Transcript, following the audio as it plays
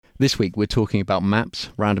This week we're talking about maps,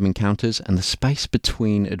 random encounters, and the space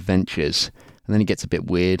between adventures. And then it gets a bit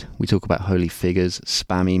weird. We talk about holy figures,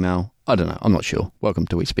 spam email. I don't know, I'm not sure. Welcome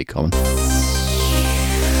to We Speak Common.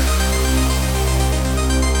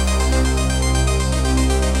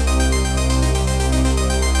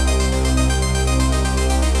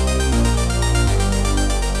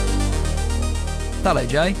 Hello,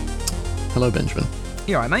 Jay. Hello, Benjamin.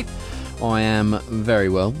 You alright, mate? I am very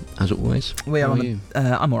well, as always. How are you?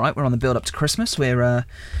 I'm alright. We're on the build up to Christmas. We're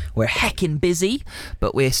heckin' busy,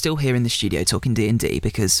 but we're still here in the studio talking D&D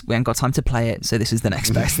because we haven't got time to play it. So this is the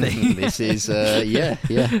next best thing. This is yeah.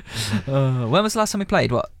 When was the last time we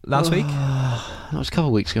played? What, last week? That was a couple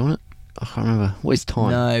of weeks ago, wasn't it? I can't remember. What is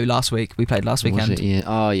time? No, last week. We played last weekend. Was it? Yeah.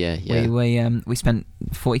 Oh yeah. We spent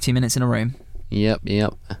 42 minutes in a room. Yep.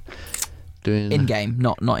 Doing in game,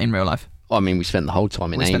 not in real life. I mean, we spent the whole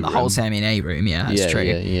time in a room. We spent the whole time in a room, yeah, that's true.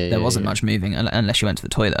 There wasn't much moving unless you went to the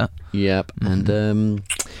toilet. Yep, and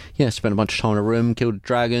spent a bunch of time in a room, killed a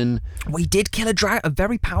dragon. We did kill a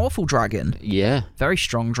very powerful dragon. Yeah. Very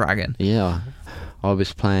strong dragon. Yeah. I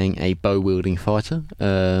was playing a bow-wielding fighter.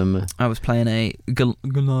 I was playing a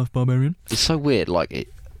Goliath barbarian. It's so weird,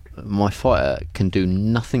 my fighter can do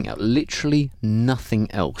literally nothing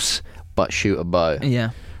else but shoot a bow.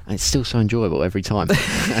 Yeah. And it's still so enjoyable every time.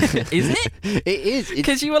 Isn't it? It is.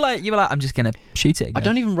 Because you were like, I'm just gonna shoot it again. I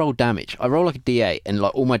don't even roll damage. I roll like a D8, and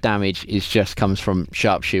all my damage comes from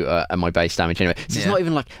sharpshooter and my base damage anyway. So it's not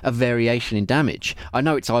even like a variation in damage. I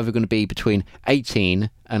know it's either going to be between 18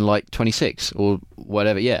 and 26 or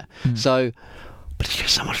whatever. Yeah. So. But it's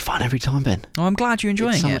just so much fun every time, Ben. Oh, I'm glad you're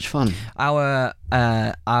enjoying it. It's so much fun.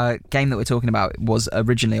 Our game that we're talking about was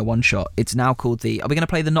originally a one-shot. It's now called Are we going to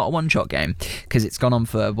play the not a one-shot game? Because it's gone on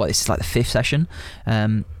for, this is like the 5th session.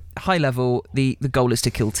 High level, the goal is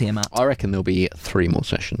to kill Tiamat. I reckon there'll be 3 more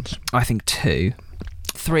sessions. I think 2.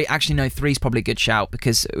 3, actually no, 3's probably a good shout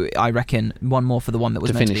because I reckon 1 more for the one that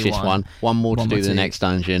was meant to be finish this one more to do the next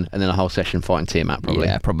dungeon, and then a whole session fighting Tiamat probably.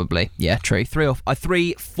 Yeah, probably. Yeah, true.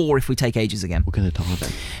 3, 4 if we take ages again. We're going to die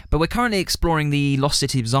then. But we're currently exploring the Lost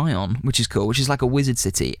City of Zion, which is cool, which is like a wizard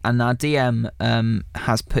city, and our DM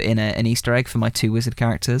has put in an Easter egg for my 2 wizard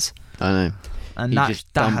characters. I know. And he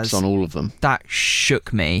just dumps on all of them. That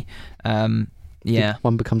shook me. Yeah.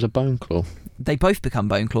 One becomes a bone claw. They both become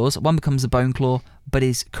bone claws. One becomes a bone claw, but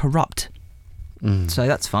is corrupt. So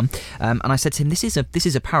that's fun. And I said to him, "This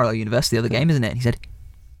is a parallel universe to the other game, isn't it?" And he said,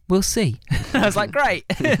 "We'll see." I was like, "Great,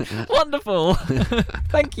 wonderful,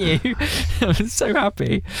 thank you." I was so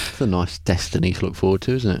happy. It's a nice destiny to look forward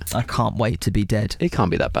to, isn't it? I can't wait to be dead. It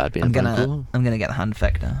can't be that bad being a bone claw. I'm gonna get the hand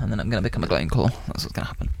vector, and then I'm gonna become a glowing claw. That's what's gonna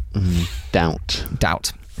happen. Doubt.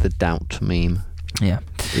 The doubt meme. Yeah.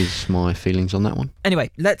 Is my feelings on that one.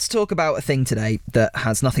 Anyway, let's talk about a thing today that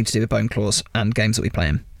has nothing to do with bone claws and games that we play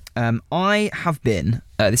in. I have been,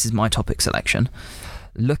 this is my topic selection,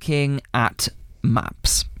 looking at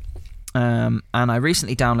maps. And I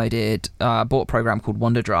recently bought a program called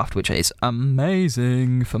Wonderdraft, which is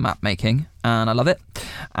amazing for map making, and I love it.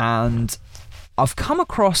 And I've come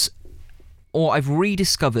across, or I've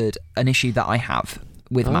rediscovered an issue that I have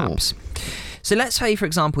with maps. So let's say, for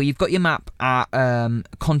example, you've got your map at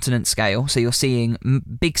continent scale, so you're seeing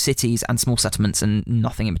big cities and small settlements and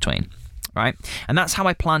nothing in between, right? And that's how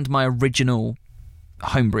I planned my original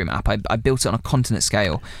homebrew map. I built it on a continent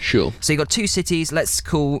scale. Sure. So you've got 2 cities. Let's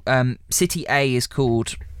call City A is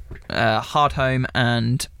called Hardhome,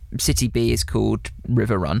 and City B is called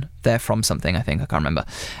River Run. They're from something, I think. I can't remember.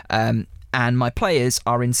 And my players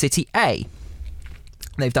are in City A.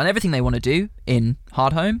 They've done everything they want to do in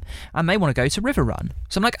Hardhome, and they want to go to River Run.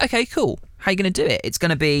 So I'm like, okay, cool. How are you going to do it? It's going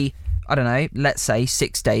to be, I don't know, let's say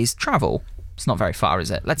 6 days travel. It's not very far,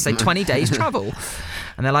 is it? Let's say 20 days travel.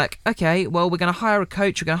 And they're like, okay, well, we're going to hire a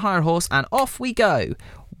coach, we're going to hire a horse, and off we go.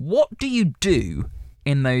 What do you do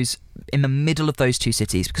in the middle of those 2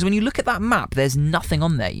 cities? Because when you look at that map, there's nothing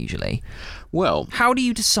on there usually. Well, how do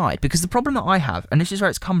you decide? Because the problem that I have, and this is where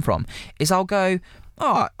it's come from, is I'll go,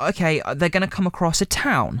 oh, okay, they're going to come across a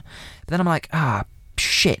town. But then I'm like,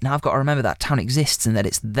 shit, now I've got to remember that town exists and that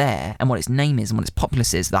it's there and what its name is and what its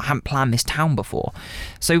populace is, that I haven't planned this town before.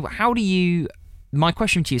 So my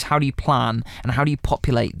question to you is, how do you plan and how do you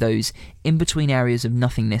populate those in-between areas of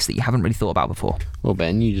nothingness that you haven't really thought about before? Well,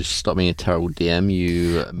 Ben, you just stopped being a terrible DM.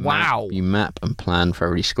 You map and plan for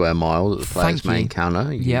every square mile that the players may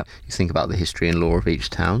encounter. You think about the history and lore of each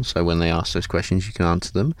town, so when they ask those questions, you can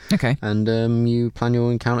answer them. Okay. And you plan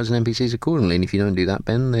your encounters and NPCs accordingly, and if you don't do that,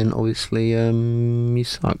 Ben, then obviously you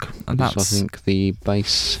suck. So I think the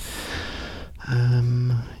base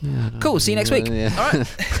Yeah. Cool. See you next week. Yeah. All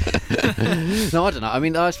right. No, I don't know. I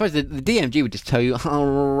mean, I suppose the DMG would just tell you,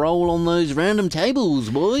 roll on those random tables,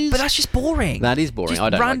 boys. But that's just boring. That is boring. Just I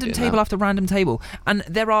don't random like doing table that. after random table, and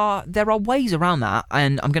there are ways around that.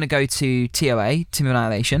 And I'm going to go to TOA, Team of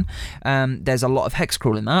Annihilation. There's a lot of hex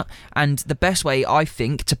crawl in that, and the best way I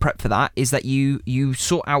think to prep for that is that you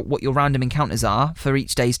sort out what your random encounters are for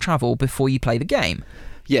each day's travel before you play the game.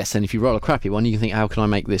 Yes, and if you roll a crappy one, you can think, how can I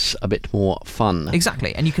make this a bit more fun?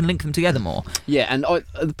 Exactly, and you can link them together more. Yeah, and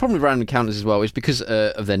the problem with random encounters as well is because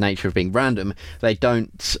of their nature of being random, they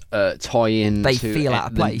don't tie in They to feel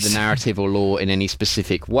out of place. the narrative or lore in any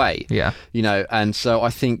specific way. Yeah. You know, and so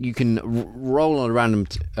I think you can roll on a random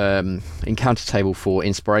encounter table for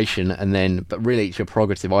inspiration, but really it's your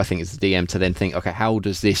prerogative, I think, as the DM to then think, okay, how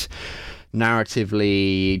does this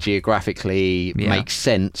narratively, geographically make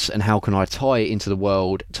sense, and how can I tie it into the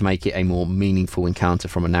world to make it a more meaningful encounter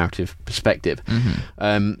from a narrative perspective?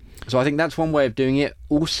 So I think that's one way of doing it.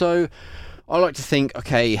 Also, I like to think,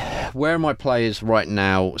 okay, where are my players right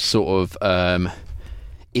now, sort of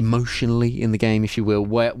emotionally in the game, if you will?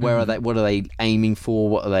 Where are they? What are they aiming for?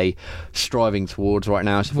 What are they striving towards right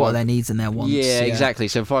now? So What are their needs and their wants? Yeah, exactly.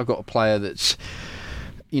 So if I've got a player that's,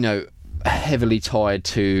 heavily tied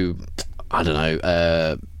to, I don't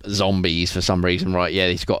know, zombies for some reason, right? Yeah,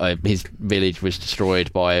 he's got his village was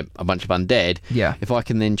destroyed by a bunch of undead. Yeah. If I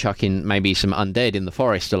can then chuck in maybe some undead in the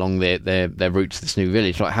forest along their route to this new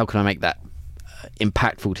village, like how can I make that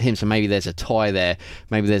impactful to him? So maybe there's a tie there.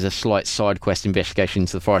 Maybe there's a slight side quest investigation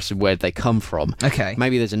into the forest of where they come from. Okay.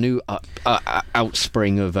 Maybe there's a new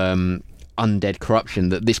outspring of undead corruption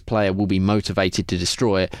that this player will be motivated to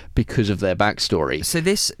destroy because of their backstory. So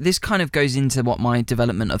this kind of goes into what my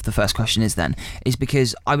development of the first question is then, is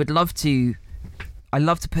because I love to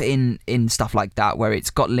put in stuff like that where it's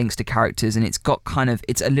got links to characters and it's got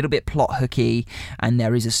it's a little bit plot hooky and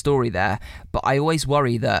there is a story there, but I always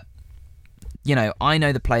worry that, I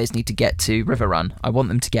know the players need to get to Riverrun. I want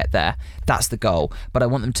them to get there. That's the goal. But I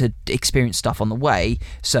want them to experience stuff on the way.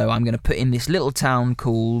 So I'm going to put in this little town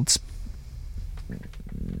called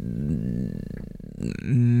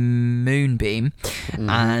Moonbeam,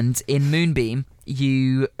 and in Moonbeam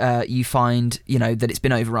you find that it's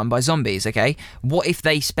been overrun by zombies. Okay, what if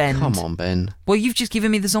they spend? Come on, Ben. Well, you've just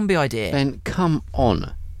given me the zombie idea. Ben, come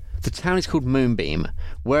on. The town is called Moonbeam.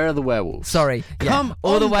 Where are the werewolves? Sorry. Come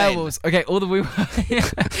all on, the Ben. werewolves. Okay, all the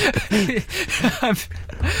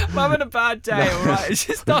I'm having a bad day, alright? It's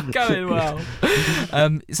just not going well.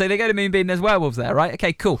 So they go to Moonbeam, there's werewolves there, right?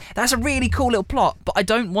 Okay, cool. That's a really cool little plot, but I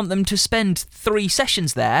don't want them to spend 3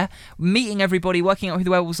 sessions there meeting everybody, working out who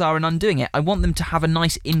the werewolves are and undoing it. I want them to have a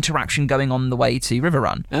nice interaction going on the way to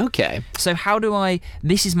Riverrun. Okay. So how do I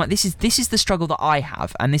this is the struggle that I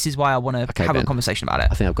have, and this is why I want to have Ben. a conversation about it.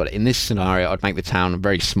 I think I've got it. In this scenario, I'd make the town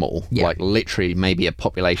very small. Yeah. Like literally maybe a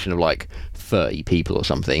population of like 30 people or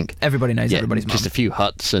something. Everybody knows everybody's mum. Just a few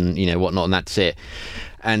huts and whatnot, and that's it.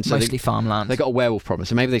 And so Mostly farmland. They got a werewolf problem.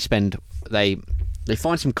 So maybe they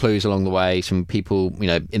find some clues along the way, some people,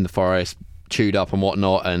 in the forest chewed up and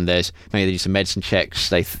whatnot, and maybe they do some medicine checks.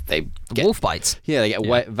 They get wolf bites. Yeah, they get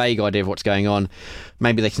a vague idea of what's going on.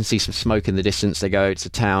 Maybe they can see some smoke in the distance. They go, it's a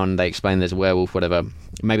town. They explain there's a werewolf, whatever.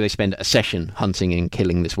 Maybe they spend a session hunting and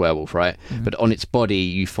killing this werewolf, right? But on its body,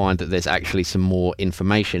 you find that there's actually some more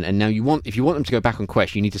information. And now if you want them to go back on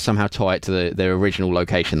quest, you need to somehow tie it to their original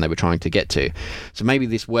location they were trying to get to. So maybe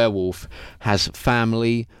this werewolf has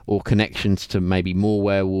family or connections to maybe more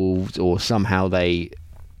werewolves, or somehow their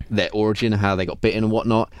origin, how they got bitten and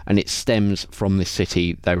whatnot, and it stems from this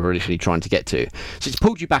city they were originally trying to get to. So it's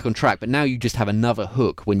pulled you back on track, but now you just have another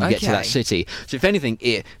hook when you get to that city. So if anything,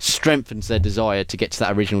 it strengthens their desire to get to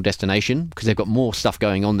that original destination, because they've got more stuff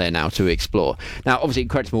going on there now to explore. Now, obviously, it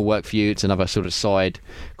creates more work for you. It's another sort of side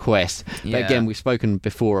quest. Yeah. But again, we've spoken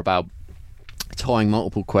before about tying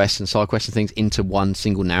multiple quests and side quests and things into one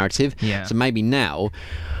single narrative. Yeah. So maybe now,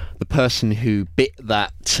 the person who bit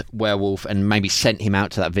that werewolf and maybe sent him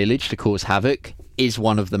out to that village to cause havoc is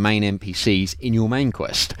one of the main NPCs in your main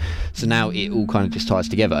quest. So now it all kind of just ties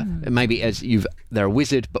together. And maybe they're a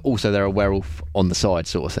wizard, but also they're a werewolf on the side,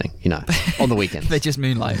 sort of thing. On the weekends. They just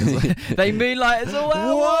moonlight. They moonlight as a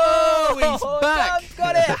werewolf. Whoa, he's back. I've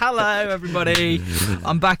got it. Hello, everybody.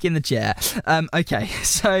 I'm back in the chair. Okay,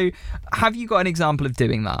 so have you got an example of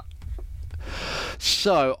doing that?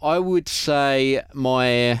 So I would say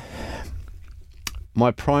my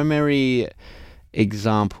primary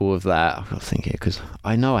example of that, I've got to think here because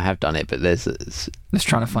I know I have done it, but there's Let's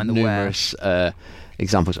try to find the where. numerous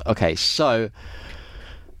examples. Okay, so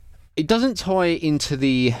it doesn't tie into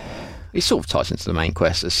the it sort of ties into the main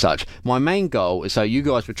quest as such. My main goal is, so you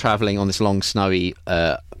guys were travelling on this long snowy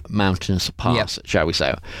mountainous pass, shall we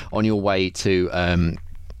say, on your way to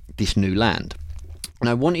this new land. And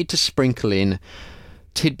I wanted to sprinkle in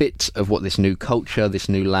tidbits of what this new culture, this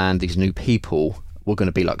new land, these new people were going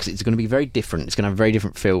to be like, because it's going to be very different. It's going to have a very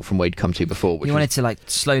different feel from where you'd come to before. You wanted to like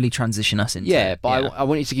slowly transition us into I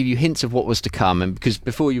wanted to give you hints of what was to come, and because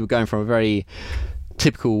before you were going from a very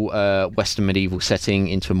typical Western medieval setting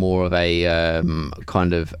into more of a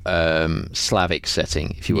kind of Slavic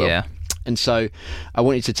setting, if you will. Yeah. And so I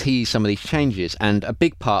wanted to tease some of these changes, and a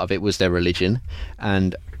big part of it was their religion.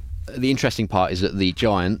 And the interesting part is that the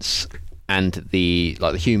giants and the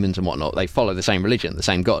humans and whatnot, they follow the same religion, the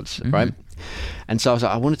same gods, right? And so I was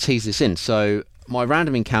like, I want to tease this in. So my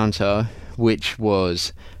random encounter, which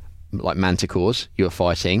was like manticores you were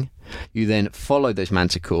fighting, you then followed those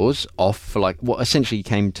manticores off for like what essentially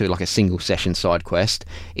came to like a single session side quest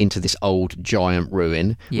into this old giant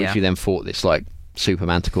ruin, which you then fought this like super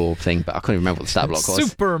manticore thing, but I can't even remember what the stat block was.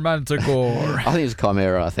 Super manticore. I think it was a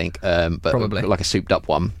chimera, but probably like a souped up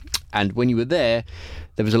one. And when you were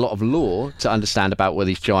there was a lot of lore to understand about where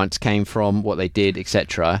these giants came from, what they did,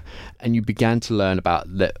 etc. And you began to learn about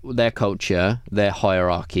their culture, their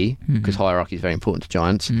hierarchy, because hierarchy is very important to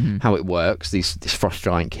giants, how it works, this frost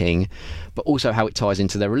giant king, but also how it ties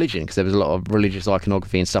into their religion, because there was a lot of religious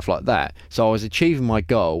iconography and stuff like that. So I was achieving my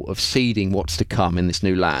goal of seeding what's to come in this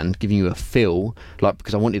new land, giving you a feel, like,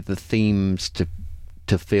 because I wanted the themes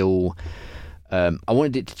to feel... I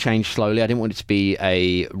wanted it to change slowly. I didn't want it to be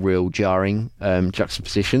a real jarring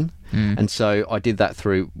juxtaposition. And so I did that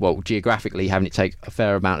through, geographically having it take a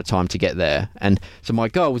fair amount of time to get there. And so my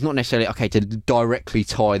goal was not necessarily, to directly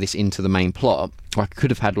tie this into the main plot. I could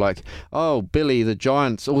have had like, oh, Billy the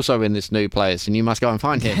giant's also in this new place and you must go and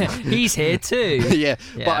find him. He's here too. Yeah.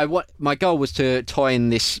 But my goal was to tie in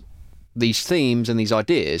these themes and these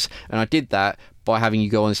ideas. And I did that by having you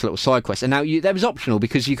go on this little side quest. And now that was optional,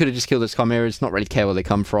 because you could have just killed those chimeras, not really care where they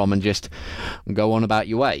come from, and just go on about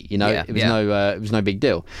your way. You know, it was no big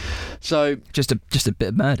deal. So just a bit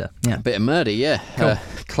of murder. Yeah, a bit of murder. Yeah, cool.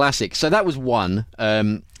 Classic. So that was one,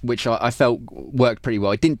 which I felt worked pretty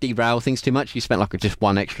well. It didn't derail things too much. You spent like just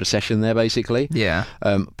one extra session there, basically. Yeah.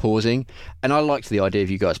 Pausing, and I liked the idea of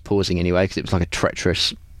you guys pausing anyway, because it was like a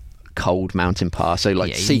treacherous, cold mountain pass, so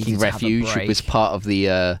like seeking refuge was part of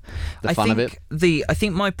the fun of it. I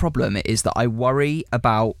think my problem is that I worry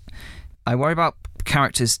about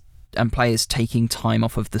characters and players taking time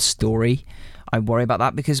off of the story. I worry about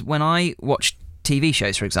that because when I watch TV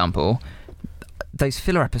shows, for example, those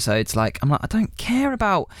filler episodes, like I'm like, I don't care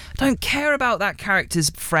about that character's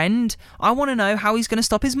friend. I want to know how he's going to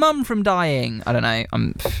stop his mum from dying. I don't know.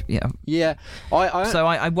 Yeah.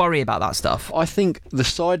 I worry about that stuff. I think the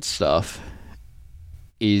side stuff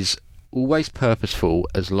is always purposeful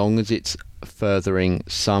as long as it's furthering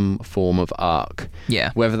some form of arc.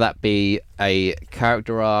 Yeah. Whether that be a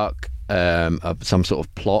character arc, some sort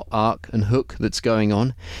of plot arc and hook that's going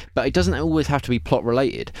on, but it doesn't always have to be plot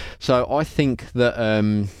related. So I think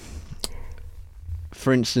that,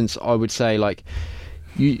 for instance, I would say like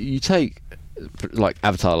you take like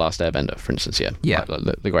Avatar: The Last Airbender, for instance, like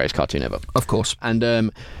the greatest cartoon ever, of course,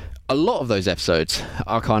 and a lot of those episodes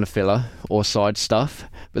are kind of filler or side stuff,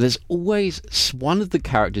 but there's always one of the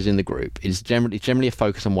characters in the group is generally a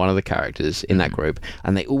focus on one of the characters in that group,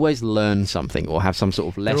 and they always learn something or have some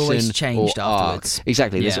sort of lesson. They're always changed or afterwards. Arc.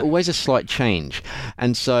 Exactly. There's always a slight change,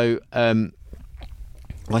 and so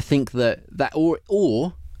I think that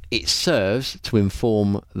or it serves to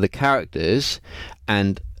inform the characters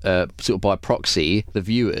and sort of by proxy the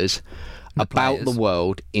viewers about the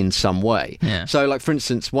world in some way. Yeah. So like for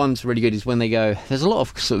instance, one's really good is when they go, there's a lot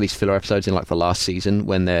of sort of these filler episodes in like the last season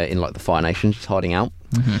when they're in like the Fire Nation just hiding out.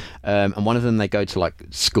 And one of them they go to like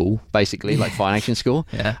school, basically, like Fire Nation school.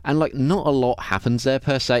 Yeah. And like not a lot happens there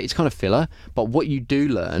per se. It's kind of filler, but what you do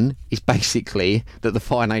learn is basically that the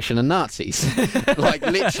Fire Nation are Nazis. Like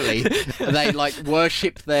literally, they like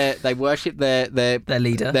worship their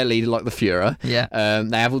leader. Their leader, like the Führer. Yeah.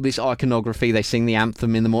 They have all this iconography. They sing the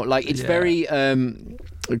anthem in the morning. Like it's very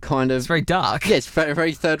kind of. It's very dark. Yeah, it's very,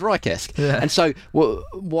 very Third Reich-esque. Yeah. And so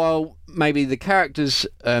while maybe the characters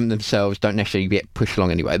themselves don't necessarily get pushed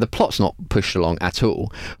along anyway, the plot's not pushed along at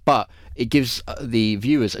all, but it gives the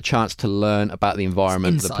viewers a chance to learn about the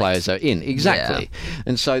environment the players are in. Exactly. Yeah.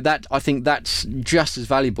 And so that I think that's just as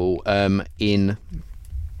valuable in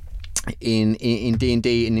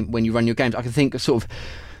D&D and when you run your games. I can think of sort of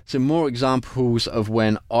some more examples of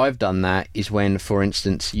when I've done that is when, for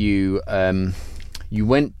instance, you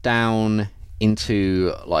went down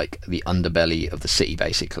into like the underbelly of the city,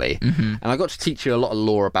 basically. And I got to teach you a lot of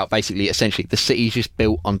lore about basically, essentially, the city's just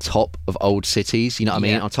built on top of old cities. You know what I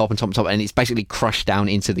mean? On top and top and top, and it's basically crushed down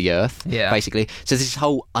into the earth. Basically. So this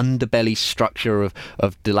whole underbelly structure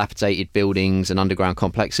of dilapidated buildings and underground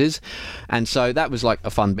complexes, and so that was like a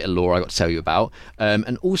fun bit of lore I got to tell you about.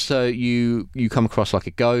 And also you come across like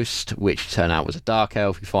a ghost, which turned out was a dark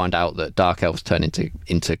elf. You find out that dark elves turn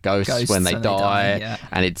into ghosts when they die,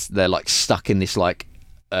 and they're like stuck in this like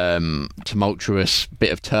tumultuous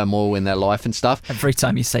bit of turmoil in their life and stuff. Every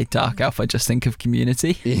time you say dark elf, I just think of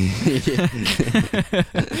Community.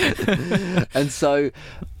 And so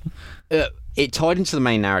it tied into the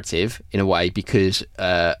main narrative in a way, because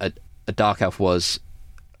a dark elf was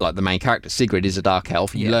like the main character. Sigrid is a dark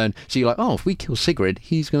elf. You learn, so you're like, oh, if we kill Sigrid,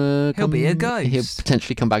 he'll be a ghost. He'll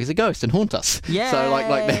potentially come back as a ghost and haunt us. Yeah. So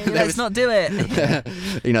let's not do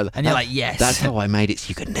it. You know, and you're like, yes. That's how I made it. So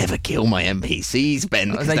you could never kill my NPCs, Ben,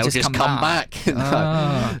 because they'll just come back.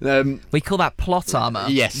 We call that plot armor.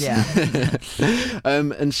 Yes. Yeah.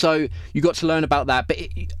 And so you got to learn about that, but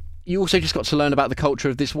you also just got to learn about the culture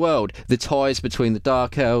of this world, the ties between the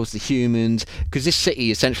Dark Elves, the humans, because this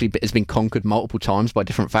city essentially has been conquered multiple times by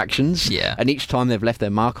different factions, and each time they've left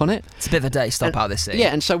their mark on it. It's a bit of a day stop out of this city.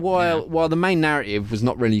 Yeah, and so while the main narrative was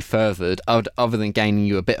not really furthered, other than gaining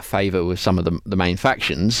you a bit of favour with some of the main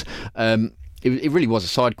factions, it really was a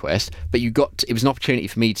side quest, but it was an opportunity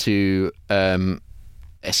for me to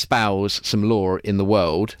espouse some lore in the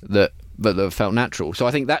world that felt natural. So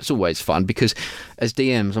I think that's always fun, because as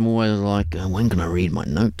DMs I'm always like, when can I read my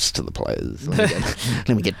notes to the players? Let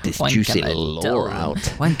me get this juicy lore out.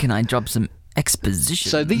 When can I drop some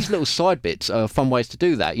exposition? So these little side bits are fun ways to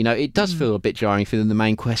do that. You know, it does feel a bit jarring for the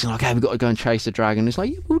main quest. Like, hey, we've got to go and chase the dragon. It's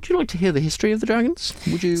like, would you like to hear the history of the dragons?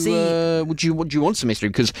 Would you want some history?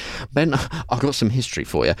 Because Ben, I've got some history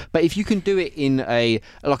for you. But if you can do it in a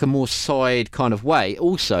more side kind of way,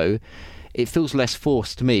 also it feels less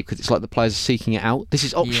forced to me, because it's like the players are seeking it out. This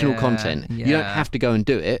is optional content. You don't have to go and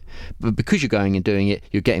do it, but because you're going and doing it,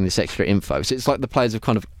 you're getting this extra info. So it's like the players have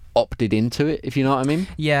kind of opted into it, if you know what I mean.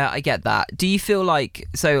 Yeah, I get that. Do you feel like,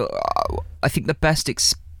 so I think the best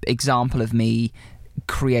example of me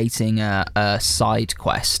creating a side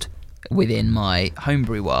quest within my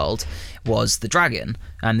homebrew world was the dragon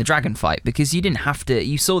and the dragon fight, because you didn't have to.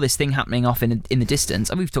 You saw this thing happening off in the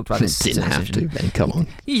distance, and we've talked about this. Didn't have to, Ben. Come on.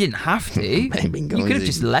 You didn't have to. You could have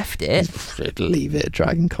just left it. Leave it,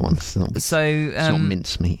 dragon. Come on. It's not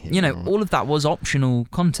mincemeat. You know, all of that was optional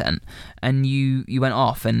content, and you went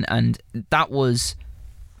off, and that was.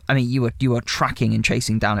 I mean, you were tracking and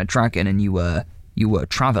chasing down a dragon, and you were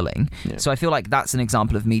traveling. So I feel like that's an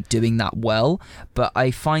example of me doing that well, but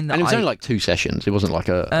I find that, and it was only like 2 sessions. It wasn't like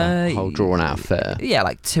a whole drawn out affair. Yeah,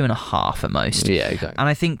 like 2.5 at most. Yeah, exactly. And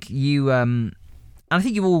I think you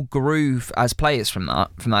all grew as players from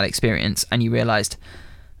that experience, and you realised,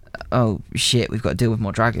 oh shit, we've got to deal with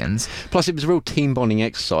more dragons. Plus, it was a real team bonding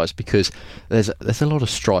exercise, because there's a lot of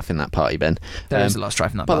strife in that party, Ben. There is a lot of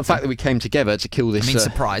strife in that party. But the fact that we came together to kill this...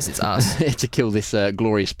 surprise, it's us. to kill this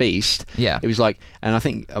glorious beast. Yeah. It was like... And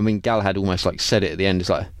I mean, Galahad almost like said it at the end. It's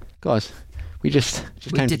like, guys, we just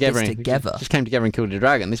came together. Just came together and killed a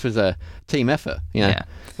dragon. This was a team effort, you know. Yeah.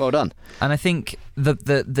 Well done. And I think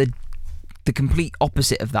the complete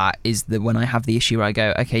opposite of that is that when I have the issue where I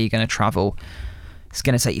go, okay, you're going to travel... It's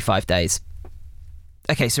going to take you 5 days.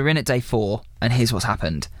 Okay, so we're in at day 4, and here's what's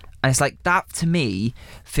happened. And it's like, that to me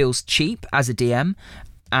feels cheap as a DM,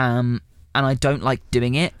 and I don't like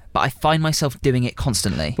doing it, but I find myself doing it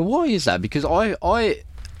constantly. But why is that? Because I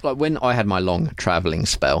like when I had my long travelling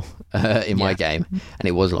spell in my game, and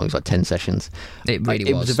it was long, it was like 10 sessions. It really was.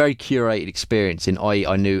 It was a very curated experience, and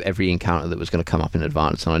I knew every encounter that was going to come up in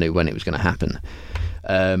advance, and I knew when it was going to happen.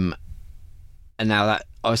 And now that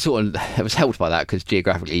I was it was helped by that, because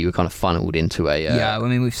geographically you were kind of funneled into a I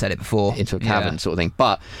mean, we've said it before, into a cavern sort of thing.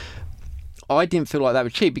 But I didn't feel like that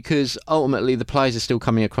was cheap, because ultimately the players are still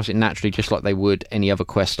coming across it naturally, just like they would any other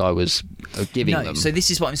quest I was giving them. So this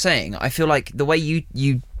is what I'm saying. I feel like the way you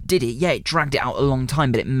did it, it dragged it out a long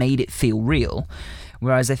time, but it made it feel real.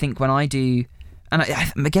 Whereas I think when I do, and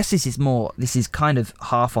I guess this is kind of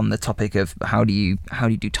half on the topic of how do you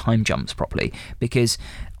do time jumps properly, because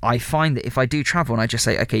I find that if I do travel and I just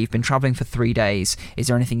say, okay, you've been traveling for 3 days, is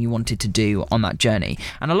there anything you wanted to do on that journey?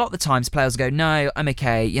 And a lot of the times players go, no, I'm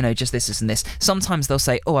okay, you know, just this and this. Sometimes they'll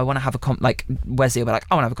say, oh, I want to have like Wesley will be like,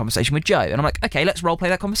 I want to have a conversation with Joe, and I'm like, okay, let's role play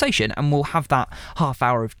that conversation, and we'll have that half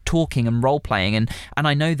hour of talking and role playing, and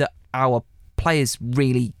I know that our players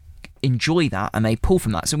really enjoy that and they pull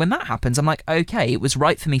from that. So when that happens, I'm like, okay, it was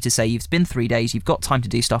right for me to say, it's been 3 days, you've got time to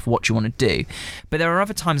do stuff, what do you want to do? But there are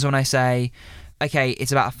other times when I say, okay,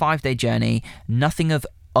 it's about a 5-day journey, nothing of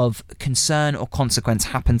concern or consequence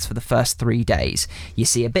happens for the first 3 days. You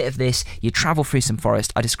see a bit of this, you travel through some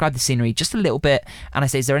forest, I describe the scenery just a little bit, and I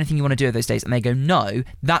say, is there anything you want to do with those days? And they go, no.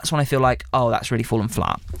 That's when I feel like, oh, that's really fallen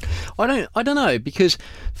flat. I don't know, because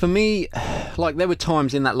for me, like, there were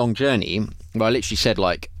times in that long journey where I literally said,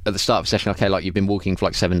 like, at the start of the session, okay, like, you've been walking for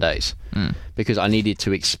like 7 days, because I needed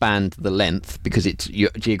to expand the length, because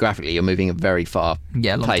geographically you're moving a very far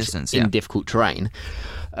long place distance, in difficult terrain.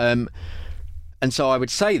 And so I would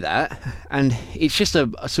say that, and it's just a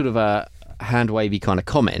sort of a hand-wavy kind of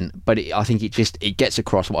comment, but I think it gets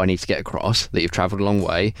across what I need to get across, that you've travelled a long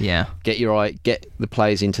way. Yeah. Get the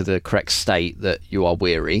players into the correct state that you are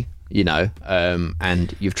weary,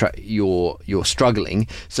 and you're struggling.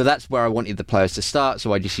 So that's where I wanted the players to start.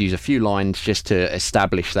 So I just use a few lines just to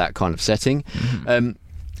establish that kind of setting.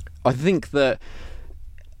 I think that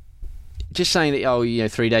just saying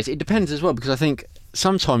that 3 days, it depends as well, because I think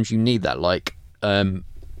sometimes you need that. Like,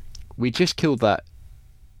 we just killed that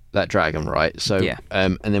dragon, right? So yeah.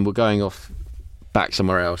 And then we're going off back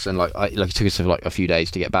somewhere else, and it took us like a few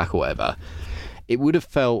days to get back or whatever. It would have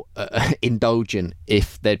felt indulgent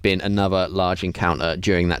if there'd been another large encounter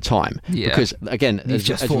during that time. Yeah. Because again, You've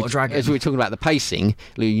just fought a dragon. As we were talking about the pacing,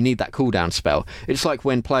 you need that cooldown spell. It's like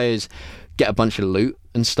when players get a bunch of loot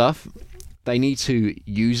and stuff, they need to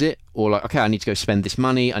use it, or like, okay, I need to go spend this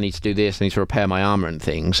money, I need to do this, I need to repair my armor and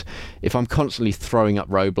things. If I'm constantly throwing up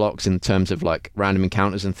roadblocks in terms of like random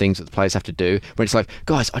encounters and things that the players have to do, where it's like,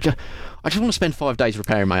 guys, I just want to spend 5 days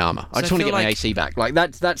repairing my armor. I just want to get my AC back. Like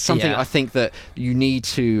that's something I think that you need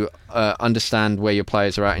to understand where your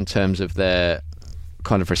players are at in terms of their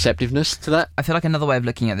kind of receptiveness to that. I feel like another way of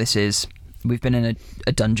looking at this is, we've been in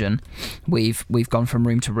a dungeon. We've gone from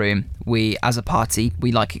room to room. We, as a party,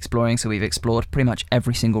 we like exploring, so we've explored pretty much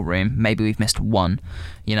every single room. Maybe we've missed one,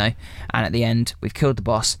 And at the end, we've killed the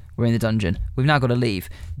boss. We're in the dungeon. We've now got to leave.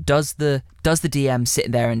 Does the DM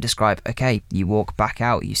sit there and describe, okay, you walk back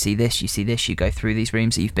out, you see this, you go through these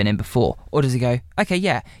rooms that you've been in before? Or does he go, okay,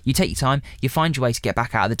 yeah, you take your time, you find your way to get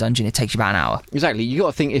back out of the dungeon, it takes you about an hour? Exactly. You got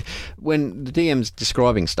to think, when the DM's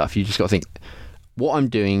describing stuff, you just got to think, what I'm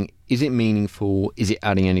doing, is it meaningful? Is it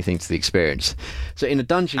adding anything to the experience? So in a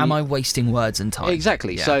dungeon... Am I wasting words and time?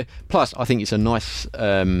 Exactly. Yeah. So, plus, I think it's a nice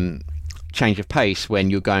change of pace when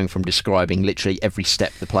you're going from describing literally every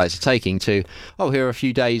step the players are taking to, here are a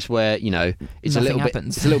few days where, it's a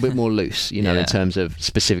little bit more loose, in terms of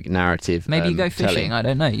specific narrative. Maybe you go fishing, telling. I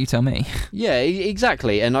don't know, you tell me. Yeah,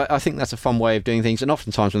 exactly. And I think that's a fun way of doing things. And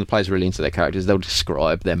oftentimes when the players are really into their characters, they'll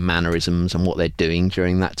describe their mannerisms and what they're doing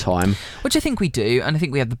during that time. Which I think we do, and I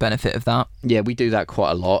think we have the benefit of that. Yeah, we do that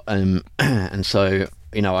quite a lot. And so...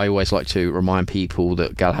 I always like to remind people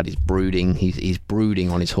that Galahad is brooding. He's brooding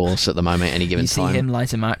on his horse at the moment, any given time. You see him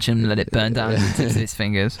light a match and let it burn down into his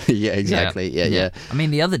fingers. Yeah, exactly. Yeah. I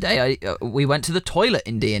mean, the other day we went to the toilet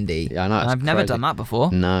in D&D. Yeah, I know. I've never done that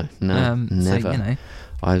before. No, never. So,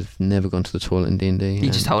 I've never gone to the toilet in D&D.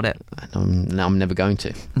 You just hold it. I'm never going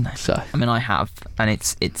to. No. So I mean, I have, and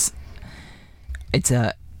it's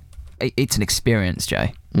an experience, Joe.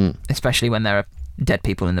 Especially when there are dead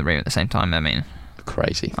people in the room at the same time. I mean.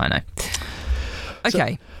 Crazy. I know.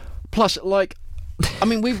 Okay. So, plus, we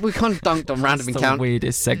kind of dunked on random encounters. The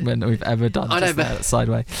weirdest segment we've ever done. I know,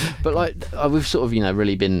 sideways. But we've sort of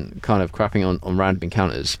really been kind of crapping on random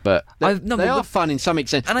encounters, but they are fun in some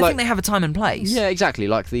extent. And I think they have a time and place. Yeah, exactly.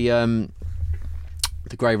 Like the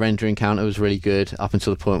Grey Ranger encounter was really good up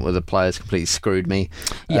until the point where the players completely screwed me.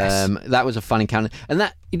 Yes. That was a fun encounter, and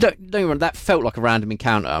that don't get me wrong, that felt like a random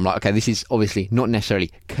encounter. I'm like, okay, this is obviously not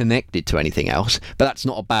necessarily connected to anything else, but that's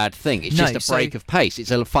not a bad thing. It's just a break of pace.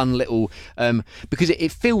 It's a fun little because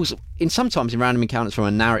it feels sometimes in random encounters from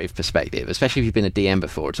a narrative perspective, especially if you've been a DM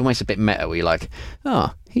before, it's almost a bit meta where you're like,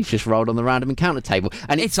 he's just rolled on the random encounter table,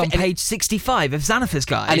 and it's on page 65 of Xanathar's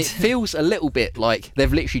Guide, and it feels a little bit like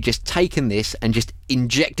they've literally just taken this and just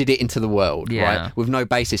injected it into the world, right, with no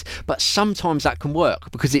basis. But sometimes that can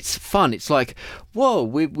work because it's fun. It's like, whoa,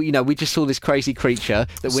 we just saw this crazy creature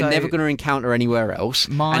that we're never going to encounter anywhere else,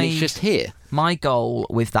 and it's just here. My goal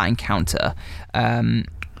with that encounter,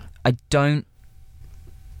 I don't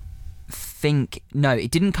think, no,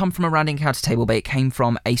 it didn't come from a random encounter table, but it came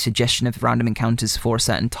from a suggestion of random encounters for a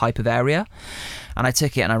certain type of area. and I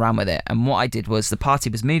took it and I ran with it. And what I did was the party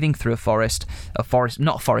was moving through not a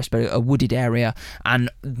forest, but a wooded area. And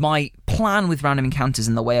my plan with random encounters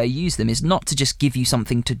and the way I use them is not to just give you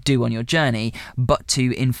something to do on your journey, but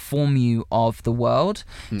to inform you of the world.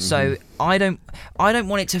 Mm-hmm. So I don't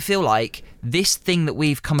want it to feel like this thing that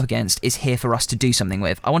we've come up against is here for us to do something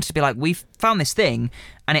with. I want it to be like, we've found this thing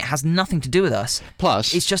and it has nothing to do with us.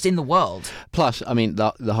 Plus, it's just in the world. Plus, I mean,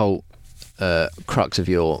 the whole crux of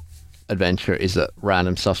your adventure is that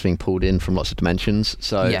random stuff's being pulled in from lots of dimensions.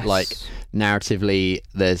 So, yes. like, narratively,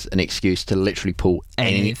 there's an excuse to literally pull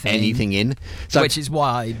anything in. So, which is why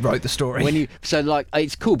I wrote the story.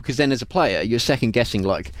 It's cool because then as a player, you're second guessing,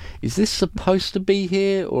 like, is this supposed to be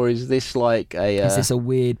here, or is this like is this a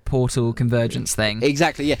weird portal convergence thing?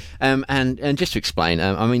 Exactly, yeah. And just to explain,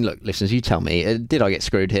 I mean, look, listeners, you tell me, did I get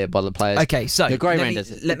screwed here by the players? Okay, so the Grey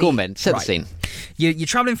Renders. Go on, Ben, set the scene. You're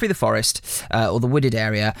travelling through the forest or the wooded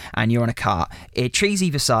area, and you're on a cart. Trees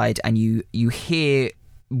either side, and you hear,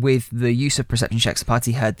 with the use of perception checks, the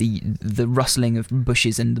party heard the rustling of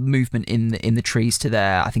bushes and the movement in the trees to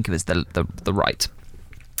their, I think it was the right.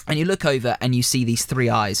 And you look over and you see these three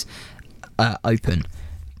eyes open.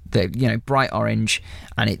 They're bright orange,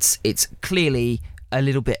 and it's clearly a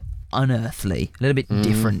little bit unearthly, a little bit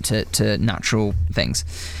different to natural things.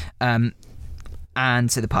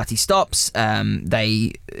 And so the party stops.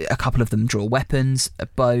 A couple of them draw weapons,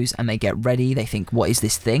 bows, and they get ready. They think, "What is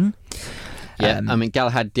this thing?" Yeah, I mean,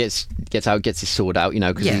 Galahad gets his sword out,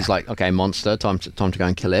 because he's like, okay, monster, time to go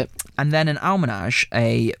and kill it. And then an almanage,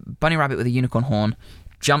 a bunny rabbit with a unicorn horn,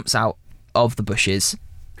 jumps out of the bushes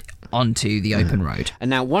onto the open road. And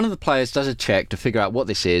now one of the players does a check to figure out what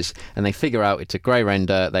this is, and they figure out it's a Grey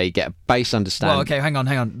Render. They get a base understanding. Well, okay, hang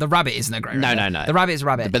on. The rabbit isn't a Grey Render. No. The rabbit is a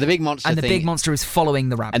rabbit. But the big monster the big monster is following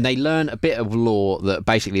the rabbit. And they learn a bit of lore that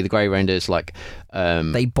basically the Grey Renders, like...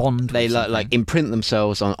 they bond with They like imprint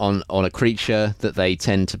themselves on a creature that they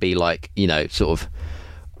tend to be like, sort of...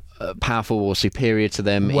 powerful or superior to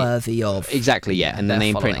them, worthy of, exactly, yeah, and then they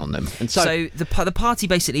imprint on them. And so the party,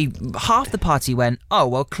 basically half the party went, oh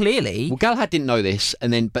well, clearly. Well, Galahad didn't know this,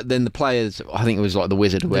 but then the players, I think it was like the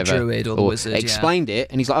wizard or whoever, the druid or the wizard, explained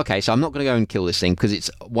it, and he's like, okay, so I'm not going to go and kill this thing because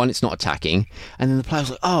it's not attacking. And then the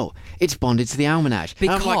players like, oh, it's bonded to the almanage,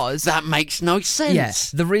 because like, that makes no sense.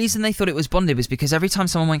 Yes, the reason they thought it was bonded was because every time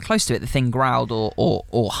someone went close to it, the thing growled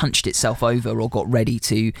or hunched itself over or got ready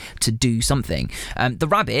to do something. The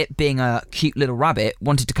rabbit, being a cute little rabbit,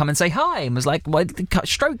 wanted to come and say hi and was like, "Why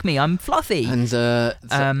stroke me? I'm fluffy."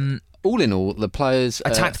 And all in all, the players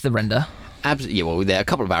attacked the render. Absolutely. Well, a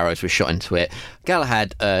couple of arrows were shot into it.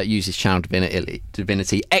 Galahad uses channel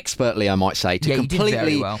divinity expertly, I might say, to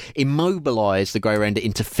completely immobilise the Grey Render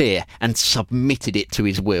into fear and submitted it to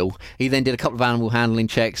his will. He then did a couple of animal handling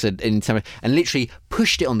checks and literally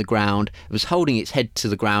pushed it on the ground. It was holding its head to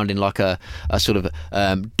the ground in like a sort of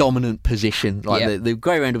dominant position. Like the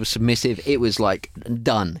Grey Render was submissive. It was like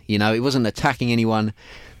done. It wasn't attacking anyone.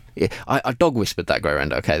 Yeah, I dog whispered that Grey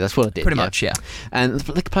Render. Okay, that's what I did. Pretty much, yeah. And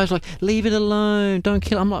the player's like, leave it alone, don't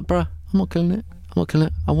kill it. I'm like, bruh, I'm not killing it.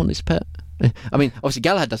 I want this pet. I mean, obviously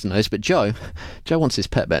Galahad doesn't know this, but Joe wants this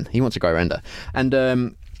pet, Ben. He wants a Grey Render. And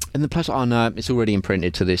the player's like, oh no, it's already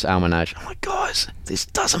imprinted to this almanage. I'm like, guys, this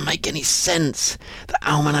doesn't make any sense. The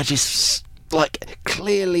almanage is like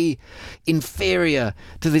clearly inferior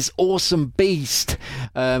to this awesome beast,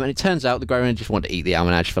 and it turns out the Grey Render just wanted to eat the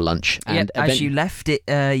almanage for lunch. And as you left it,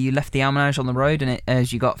 you left the almanage on the road, and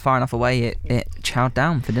as you got far enough away, it chowed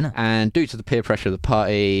down for dinner. And due to the peer pressure of the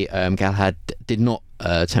party, Galahad did not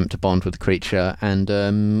attempt to bond with the creature, and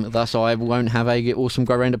thus I won't have a awesome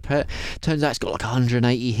Grey Render pet. Turns out it's got like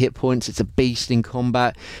 180 hit points. It's a beast in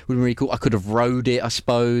combat. Would have been really cool. I could have rode it, I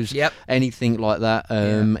suppose. Yep. Anything like that.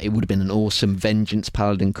 It would have been an awesome Vengeance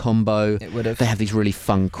Paladin combo. It would have. They have these really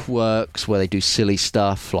fun quirks where they do silly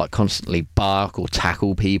stuff like constantly bark or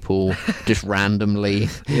tackle people just randomly.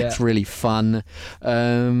 Yeah. It's really fun.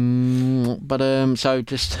 I'm bitter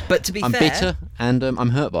and I'm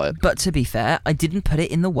hurt by it. But to be fair, I didn't put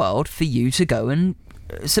it in the world for you to go and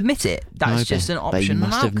submit it. That's just an option. You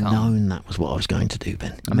must have known that was what I was going to do,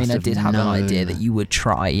 Ben. I did have an idea that you would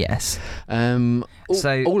try, yes.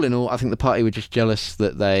 All in all, I think the party were just jealous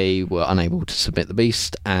that they were unable to submit the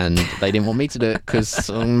beast, and they didn't want me to do it because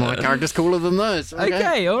my character's cooler than theirs.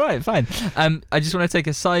 Okay, all right, fine. I just want to take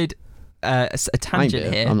a side... a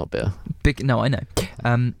tangent here. I'm not bitter. No, I know.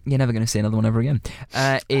 You're never going to see another one ever again.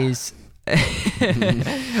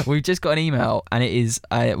 We've just got an email, and it is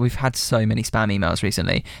we've had so many spam emails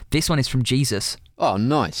recently. This one is from Jesus. Oh,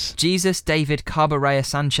 nice. Jesus David Cabarrea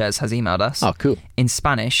Sanchez has emailed us. Oh, cool. In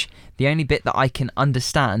Spanish. The only bit that I can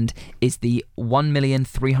understand is the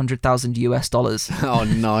 $1,300,000 US. Oh,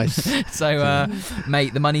 nice. So,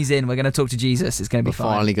 mate, the money's in. We're going to talk to Jesus. It's going to be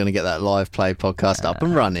fine. Finally going to get that live play podcast up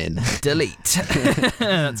and running. Delete.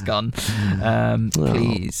 That's gone.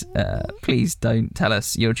 Please don't tell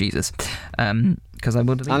us you're Jesus, because I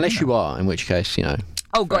will delete. Unless you are, in which case, you know.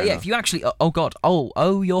 Oh God, yeah. If you actually, oh God,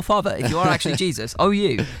 oh your father. If you are actually Jesus,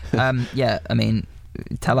 you. Yeah. I mean,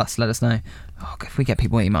 tell us. Let us know. Oh, if we get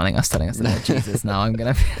people emailing us telling us that they're Jesus now, I'm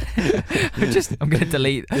gonna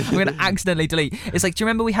delete. I'm gonna accidentally delete. It's like, do you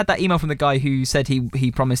remember we had that email from the guy who said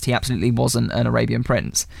he promised he absolutely wasn't an Arabian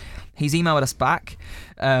prince? He's emailed us back,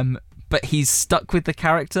 but he's stuck with the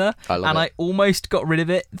character, I almost got rid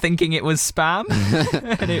of it thinking it was spam,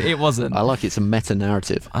 and it wasn't. I like it's a meta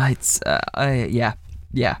narrative.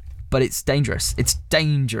 Yeah. But it's dangerous. It's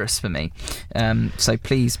dangerous for me. So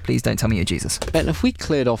please don't tell me you're Jesus. Ben, if we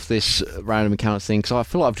cleared off this random encounter thing, because I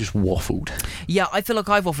feel like I've just waffled. Yeah, I feel like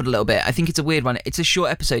I've waffled a little bit. I think it's a weird one. It's a short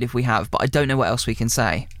episode if we have, but I don't know what else we can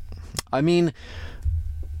say. I mean,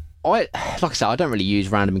 like I said, I don't really use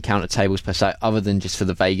random encounter tables per se, other than just for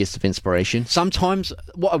the vaguest of inspiration. Sometimes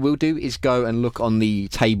what I will do is go and look on the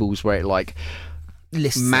tables where it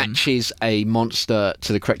matches a monster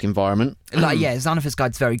to the correct environment. Xanathar's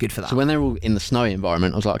Guide's very good for that. So when they're all in the snowy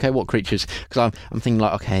environment, I was like, okay, what creatures? Because I'm thinking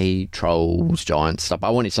like, okay, trolls, giants, stuff. But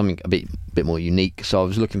I wanted something a bit more unique, so I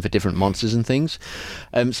was looking for different monsters and things.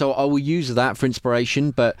 So I will use that for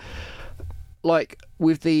inspiration, but like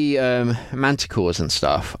with the manticores and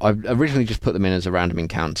stuff, I originally just put them in as a random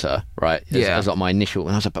encounter, right? As like my initial,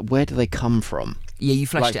 and I was like, but where do they come from? Yeah, you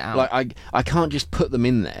fleshed it out. Like I can't just put them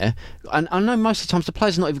in there. And I know most of the times the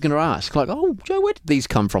player's not even going to ask. Like, oh, Joe, where did these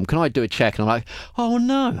come from? Can I do a check? And I'm like, oh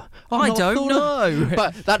no, I don't know.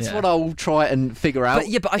 But that's what I'll try and figure out.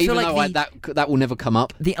 But I feel like that will never come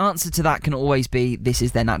up. The answer to that can always be, this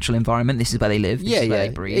is their natural environment. This is where they live. This is where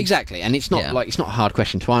they breathe. Exactly. And it's not it's not a hard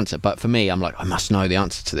question to answer. But for me, I'm like, I must know the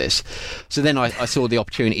answer to this. So then I saw the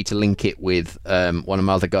opportunity to link it with one of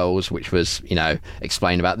my other goals, which was,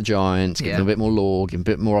 explain about the giants, give them a bit more lore, give them a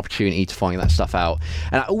bit more opportunity to find that stuff out.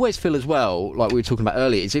 And I always feel as well, like we were talking about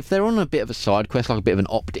earlier, is if they're on a bit of a side quest, like a bit of an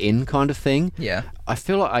opt-in kind of thing, I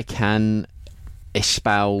feel like I can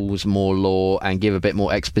espouse more lore and give a bit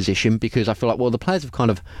more exposition, because I feel like, well, the players have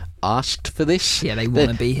kind of asked for this. Yeah, they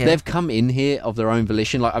want to be here. They've come in here of their own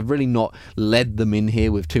volition. Like, I've really not led them in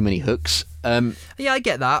here with too many hooks. Yeah, I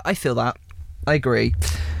get that. I feel that. I agree.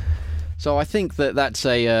 So I think that's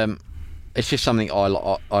a... it's just something I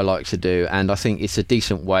like to do, and I think it's a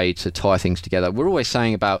decent way to tie things together. We're always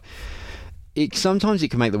saying about it. Sometimes it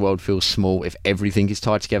can make the world feel small if everything is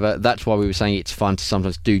tied together. That's why we were saying it's fun to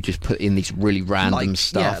sometimes just put in these really random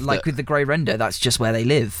stuff. Yeah, like with the Grey Render, that's just where they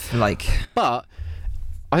live. But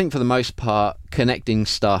I think for the most part, connecting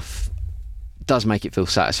stuff does make it feel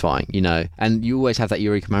satisfying, and you always have that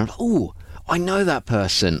eureka moment. Oh, I know that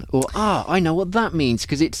person, or I know what that means,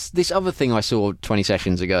 because it's this other thing I saw 20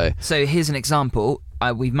 sessions ago. So here's an example.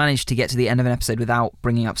 We've managed to get to the end of an episode without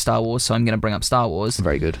bringing up Star Wars, so I'm going to bring up Star Wars.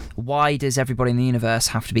 Very good. Why does everybody in the universe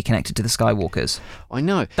have to be connected to the Skywalkers? I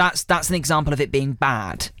know. That's an example of it being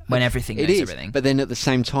bad, when everything knows everything. But then at the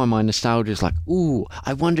same time, my nostalgia is like, ooh,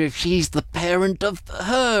 I wonder if she's the parent of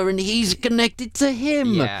her and he's connected to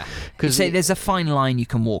him. Yeah. Because there's a fine line you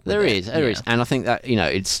can walk with. There is. And I think that,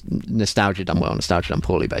 it's nostalgia done well, nostalgia done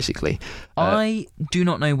poorly, basically. I do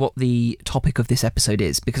not know what the topic of this episode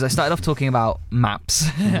is, because I started off talking about maps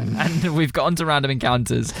and we've got onto random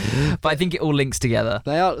encounters, but I think it all links together.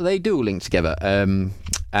 They do all link together.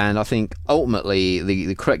 And I think ultimately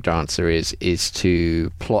the correct answer is to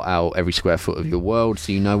plot out every square foot of your world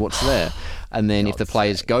so you know what's there. And then if the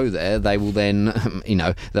players go there, they will then,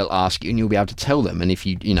 they'll ask you and you'll be able to tell them. And if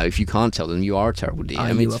you can't tell them, you are a terrible DM.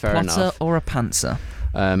 Are you it's fair a plotter enough. Or a pantser?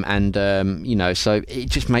 So it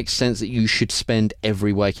just makes sense that you should spend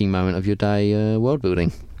every waking moment of your day world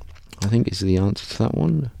building. I think is the answer to that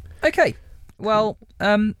one. Okay. Well,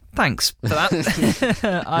 thanks for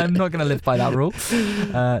that. I'm not going to live by that rule.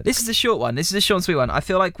 This is a short one. This is a short and sweet one. I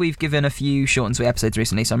feel like we've given a few short and sweet episodes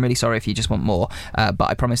recently, so I'm really sorry if you just want more. But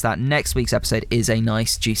I promise that next week's episode is a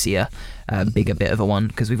nice, juicier, bigger bit of a one,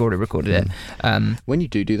 because we've already recorded it. When you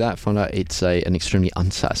do that, find out it's an extremely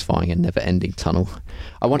unsatisfying and never-ending tunnel.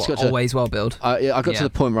 I once got to always well built. I got to the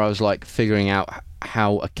point where I was like figuring out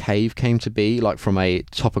how a cave came to be, like from a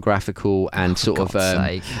topographical and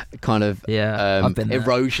kind of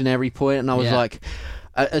erosionary point, and I was like,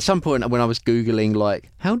 at some point when I was googling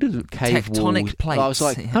like how do cave tectonic walls plates, I was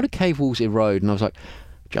like, how do cave walls erode, and I was like,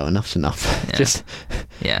 Joe, enough's enough.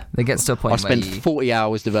 Yeah, it gets to a point I spent 40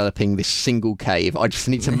 hours developing this single cave. I just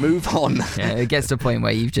need to move on. Yeah, it gets to a point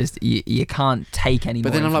where you can't take any more.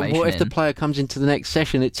 But then I'm like, what if the player comes into the next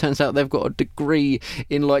session? It turns out they've got a degree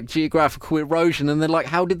in like geographical erosion, and they're like,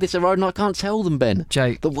 how did this erode? And I can't tell them, Ben.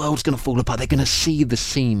 Joe, the world's going to fall apart. They're going to see the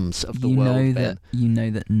seams of the world. You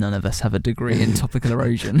know that none of us have a degree in topical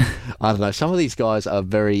erosion. I don't know. Some of these guys are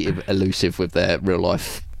very elusive with their real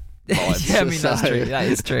life. Yeah, I mean, that's true. That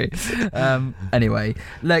is true. Anyway,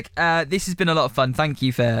 look, this has been a lot of fun. Thank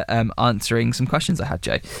you for answering some questions I had,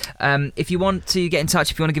 Joe. If you want to get in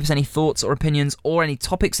touch, if you want to give us any thoughts or opinions or any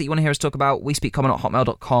topics that you want to hear us talk about,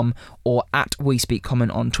 WeSpeakCommon@hotmail.com or at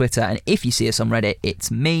WeSpeakCommon on Twitter. And if you see us on Reddit, it's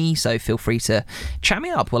me, so feel free to chat me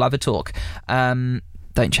up. We'll have a talk. Don't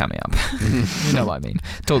chat me up. You know what I mean.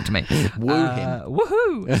 Talk to me. Woo him.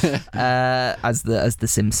 Woohoo! As the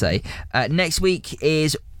Sims say. Next week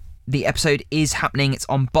is... The episode is happening. It's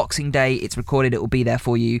on Boxing Day. It's recorded. It will be there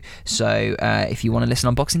for you. So if you want to listen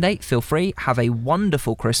on Boxing Day, feel free. Have a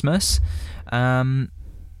wonderful Christmas. Is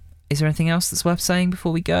there anything else that's worth saying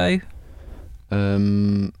before we go? I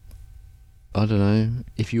don't know.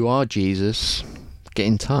 If you are Jesus, get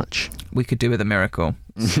in touch. We could do with a miracle.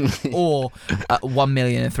 Or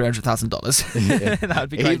 $1,300,000. That would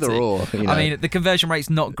be great. Either too. or. I mean, the conversion rate's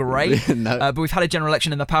not great, No. but we've had a general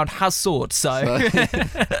election and the pound has soared, so...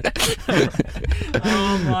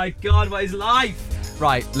 Oh my God, what is life?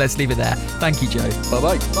 Right, let's leave it there. Thank you, Joe.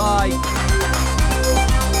 Bye-bye. Bye.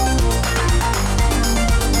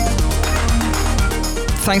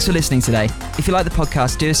 Thanks for listening today. If you like the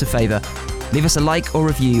podcast, do us a favour. Leave us a like or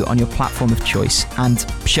review on your platform of choice and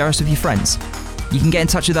share us with your friends. You can get in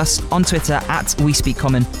touch with us on Twitter at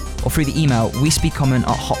WeSpeakCommon or through the email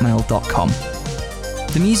WeSpeakCommon@hotmail.com.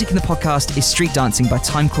 The music in the podcast is Street Dancing by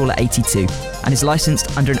Timecrawler82 and is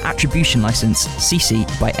licensed under an attribution license CC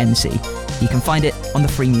by NC. You can find it on the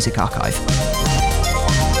Free Music Archive.